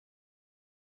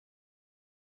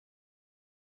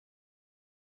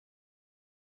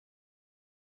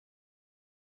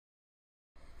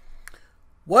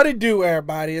What it do,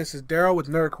 everybody? This is Daryl with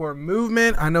Nerdcore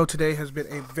Movement. I know today has been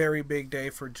a very big day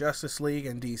for Justice League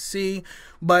and DC,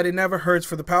 but it never hurts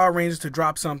for the Power Rangers to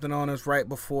drop something on us right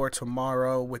before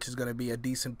tomorrow, which is going to be a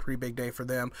decent, pretty big day for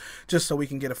them, just so we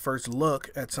can get a first look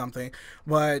at something.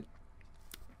 But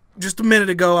just a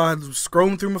minute ago, I was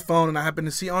scrolling through my phone and I happened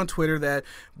to see on Twitter that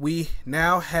we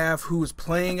now have who is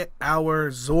playing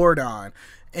our Zordon.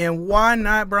 And why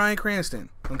not Bryan Cranston?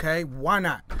 Okay, why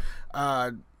not?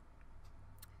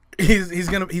 He's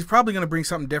probably gonna bring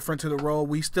something different to the role.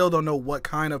 We still don't know what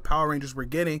kind of Power Rangers we're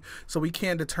getting, so we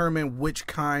can't determine which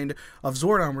kind of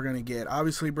Zordon we're gonna get.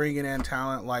 Obviously, bringing in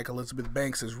talent like Elizabeth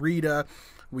Banks as Rita.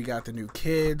 We got the new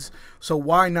kids, so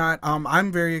why not?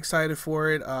 I'm very excited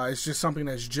for it. It's just something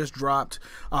that's just dropped,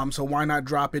 so why not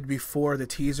drop it before the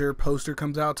teaser poster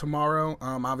comes out tomorrow?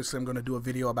 Obviously, I'm gonna do a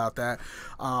video about that.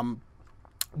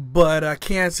 But I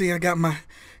can't see. I got my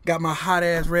hot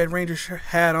ass Red Ranger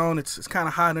hat on. It's kind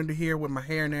of hot under here with my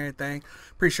hair and everything.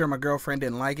 Pretty sure my girlfriend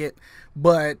didn't like it,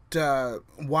 but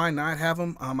why not have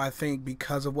him? I think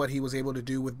because of what he was able to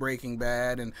do with Breaking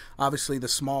Bad, and obviously the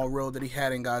small role that he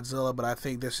had in Godzilla. But I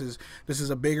think this is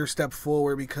a bigger step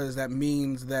forward because that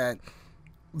means that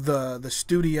the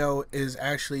studio is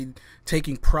actually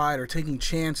taking pride or taking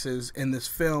chances in this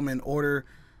film in order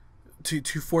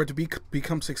for it to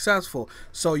become successful.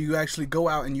 So you actually go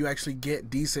out and you actually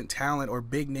get decent talent or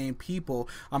big name people.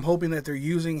 I'm hoping that they're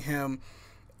using him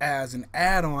as an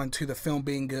add-on to the film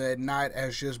being good, not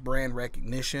as just brand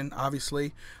recognition,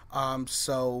 obviously.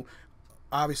 So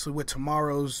obviously with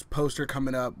tomorrow's poster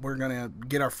coming up, we're gonna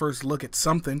get our first look at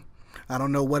something. I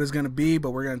don't know what it's going to be,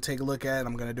 but we're going to take a look at it.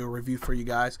 I'm going to do a review for you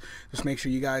guys. Just make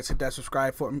sure you guys hit that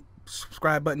subscribe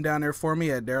button down there for me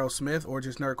at Daryl Smith or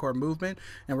just Nerdcore Movement.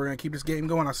 And we're going to keep this game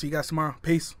going. I'll see you guys tomorrow.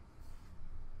 Peace.